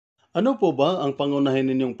Ano po ba ang pangunahin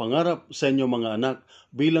ninyong pangarap sa inyong mga anak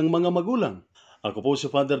bilang mga magulang? Ako po si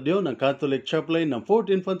Father Dion, ang Catholic Chaplain ng 4th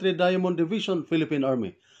Infantry Diamond Division, Philippine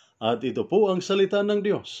Army. At ito po ang salita ng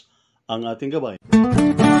Diyos, ang ating gabay.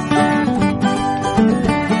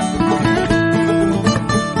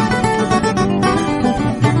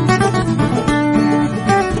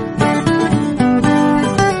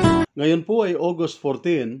 Ngayon po ay August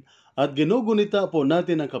 14 at ginugunita po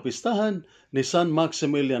natin ang kapistahan ni San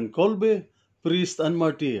Maximilian Kolbe, Priest and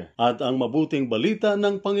Martyr, at ang mabuting balita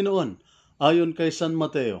ng Panginoon ayon kay San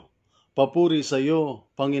Mateo. Papuri sa iyo,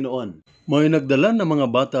 Panginoon. May nagdala ng mga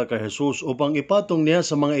bata kay Jesus upang ipatong niya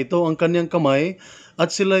sa mga ito ang kanyang kamay at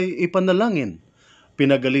sila'y ipanalangin.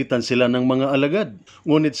 Pinagalitan sila ng mga alagad,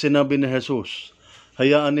 ngunit sinabi ni Jesus,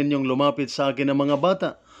 "Hayaan ninyong lumapit sa akin ang mga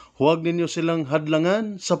bata. Huwag ninyo silang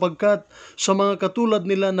hadlangan sapagkat sa mga katulad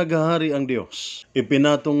nila naghahari ang Diyos."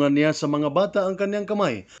 Ipinatungan niya sa mga bata ang kanyang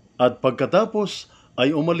kamay at pagkatapos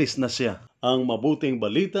ay umalis na siya. Ang mabuting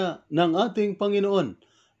balita ng ating Panginoon.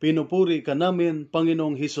 Pinupuri ka namin,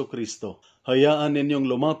 Panginoong Hesukristo. Hayaan ninyong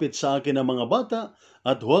lumapit sa akin ang mga bata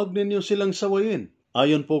at huwag ninyo silang sawayin.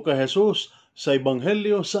 Ayon po kay Jesus sa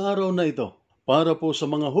Ebanghelyo sa araw na ito. Para po sa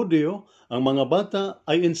mga Hudyo, ang mga bata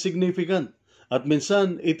ay insignificant. At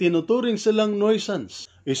minsan, itinuturing silang nuisance,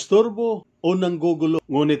 istorbo o nanggugulo.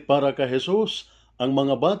 Ngunit para kay Jesus, ang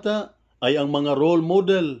mga bata ay ang mga role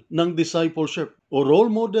model ng discipleship o role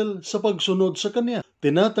model sa pagsunod sa Kanya.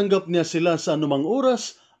 Tinatanggap niya sila sa anumang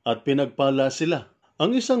oras at pinagpala sila.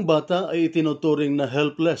 Ang isang bata ay itinuturing na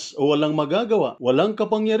helpless o walang magagawa, walang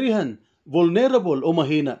kapangyarihan, vulnerable o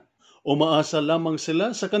mahina. Umaasa lamang sila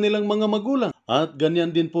sa kanilang mga magulang. At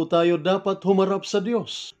ganyan din po tayo dapat humarap sa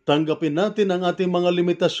Diyos. Tanggapin natin ang ating mga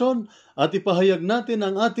limitasyon at ipahayag natin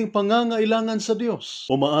ang ating pangangailangan sa Diyos.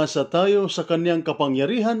 Umaasa tayo sa Kanyang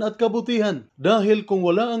kapangyarihan at kabutihan. Dahil kung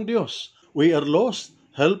wala ang Diyos, we are lost,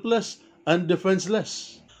 helpless, and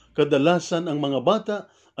defenseless. Kadalasan ang mga bata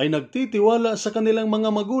ay nagtitiwala sa kanilang mga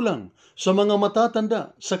magulang, sa mga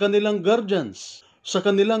matatanda, sa kanilang guardians, sa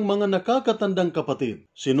kanilang mga nakakatandang kapatid.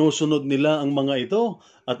 Sinusunod nila ang mga ito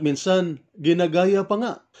at minsan ginagaya pa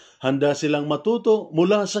nga. Handa silang matuto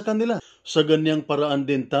mula sa kanila. Sa ganyang paraan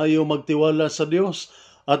din tayo magtiwala sa Diyos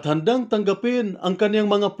at handang tanggapin ang Kanyang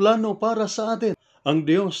mga plano para sa atin. Ang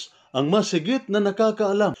Diyos ang mas higit na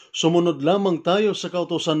nakakaalam. Sumunod lamang tayo sa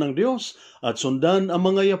kautusan ng Diyos at sundan ang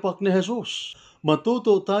mga yapak ni Jesus.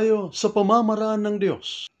 Matuto tayo sa pamamaraan ng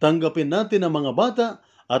Diyos. Tanggapin natin ang mga bata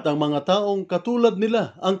at ang mga taong katulad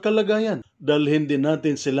nila ang kalagayan. Dalhin din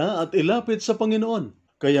natin sila at ilapit sa Panginoon.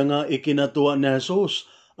 Kaya nga ikinatuwa ni Jesus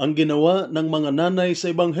ang ginawa ng mga nanay sa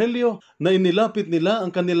Ebanghelyo na inilapit nila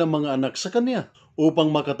ang kanilang mga anak sa Kanya upang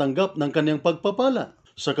makatanggap ng Kanyang pagpapala.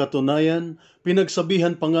 Sa katunayan,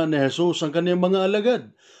 pinagsabihan pa nga ni Jesus ang Kanyang mga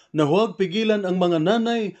alagad na huwag pigilan ang mga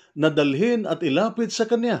nanay na dalhin at ilapit sa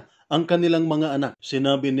Kanya ang kanilang mga anak.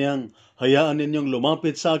 Sinabi niyang, "Hayaan ninyong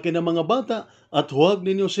lumapit sa akin ang mga bata at huwag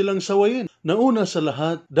ninyo silang sawayin." Nauna sa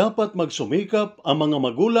lahat, dapat magsumikap ang mga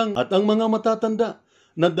magulang at ang mga matatanda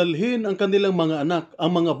na dalhin ang kanilang mga anak,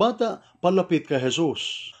 ang mga bata, palapit kay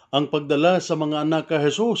Jesus. Ang pagdala sa mga anak kay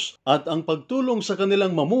Jesus at ang pagtulong sa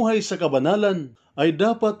kanilang mamuhay sa kabanalan ay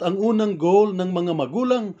dapat ang unang goal ng mga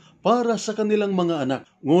magulang para sa kanilang mga anak.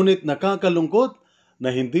 Ngunit nakakalungkot na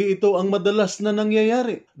hindi ito ang madalas na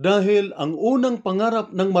nangyayari dahil ang unang pangarap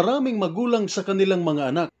ng maraming magulang sa kanilang mga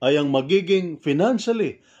anak ay ang magiging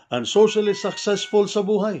financially and socially successful sa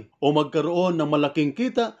buhay o magkaroon ng malaking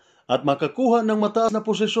kita at makakuha ng mataas na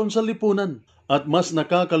posisyon sa lipunan. At mas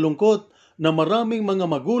nakakalungkot na maraming mga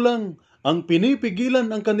magulang ang pinipigilan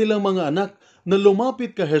ang kanilang mga anak na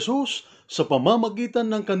lumapit kay Jesus sa pamamagitan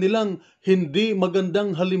ng kanilang hindi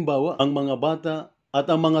magandang halimbawa. Ang mga bata at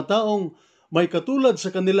ang mga taong may katulad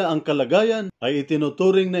sa kanila ang kalagayan ay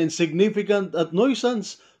itinuturing na insignificant at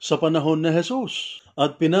nuisance sa panahon ni Jesus.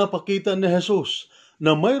 At pinapakita ni Jesus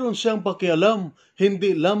na mayroon siyang pakialam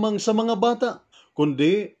hindi lamang sa mga bata,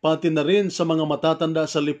 kundi pati na rin sa mga matatanda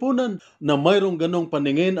sa lipunan na mayroong ganong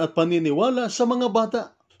paningin at paniniwala sa mga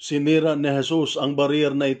bata. Sinira ni Jesus ang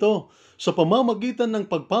barrier na ito sa pamamagitan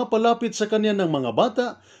ng pagpapalapit sa kanya ng mga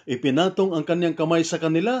bata, ipinatong ang kanyang kamay sa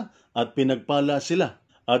kanila at pinagpala sila.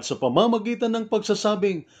 At sa pamamagitan ng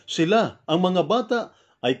pagsasabing sila, ang mga bata,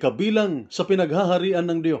 ay kabilang sa pinaghaharian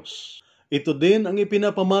ng Diyos. Ito din ang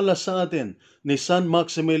ipinapamala sa atin ni San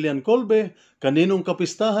Maximilian Kolbe, kaninong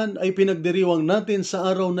kapistahan ay pinagdiriwang natin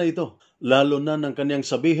sa araw na ito. Lalo na ng kanyang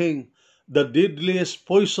sabihing, "The deadliest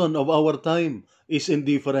poison of our time is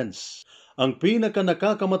indifference." Ang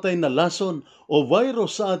pinaka-nakakamatay na lason o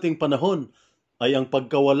virus sa ating panahon ay ang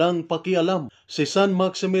pagkawalang pakialam. Si San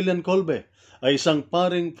Maximilian Kolbe ay isang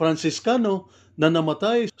paring Fransiskano na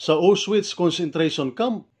namatay sa Auschwitz concentration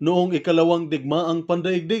camp noong ikalawang digmaang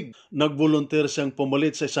pandaigdig. Nagvolunteer siyang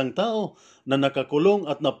pumalit sa isang tao na nakakulong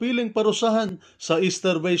at napiling parusahan sa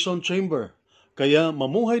starvation chamber. Kaya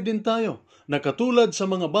mamuhay din tayo na katulad sa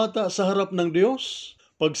mga bata sa harap ng Diyos.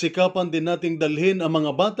 Pagsikapan din nating dalhin ang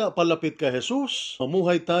mga bata palapit kay Jesus.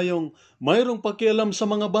 Mamuhay tayong mayroong pakialam sa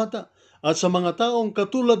mga bata at sa mga taong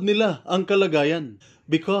katulad nila ang kalagayan.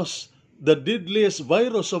 Because the deadliest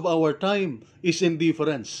virus of our time is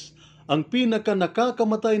indifference. Ang pinaka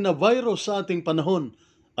nakakamatay na virus sa ating panahon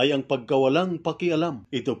ay ang pagkawalang pakialam.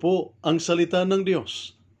 Ito po ang salita ng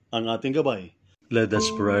Diyos, ang ating gabay. Let us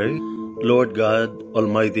pray. Lord God,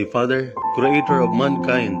 Almighty Father, Creator of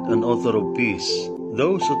mankind and Author of peace,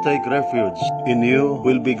 those who take refuge in you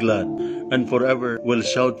will be glad and forever will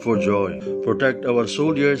shout for joy. Protect our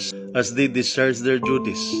soldiers as they discharge their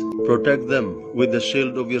duties. Protect them with the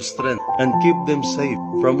shield of your strength and keep them safe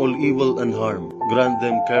from all evil and harm. Grant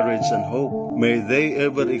them courage and hope. May they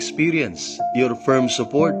ever experience your firm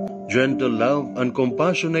support, gentle love, and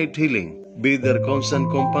compassionate healing. Be their constant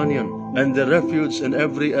companion and their refuge in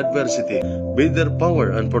every adversity. Be their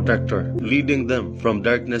power and protector, leading them from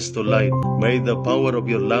darkness to light. May the power of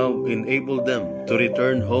your love enable them to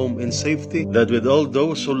return home in safety, that with all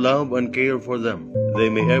those who love and care for them, they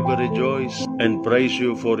may ever rejoice and praise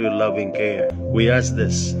you for your loving care. We ask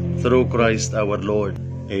this through Christ our Lord.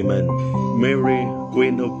 Amen. Mary,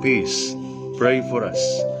 Queen of Peace, pray for us.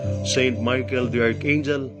 Saint Michael the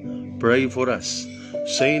Archangel, pray for us.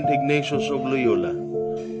 Saint Ignatius of Loyola,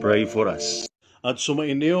 pray for us. At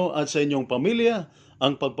sumainyo at sa inyong pamilya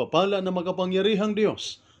ang pagpapala ng makapangyarihang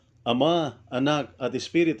Diyos, Ama, Anak at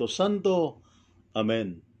Espiritu Santo.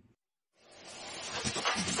 Amen.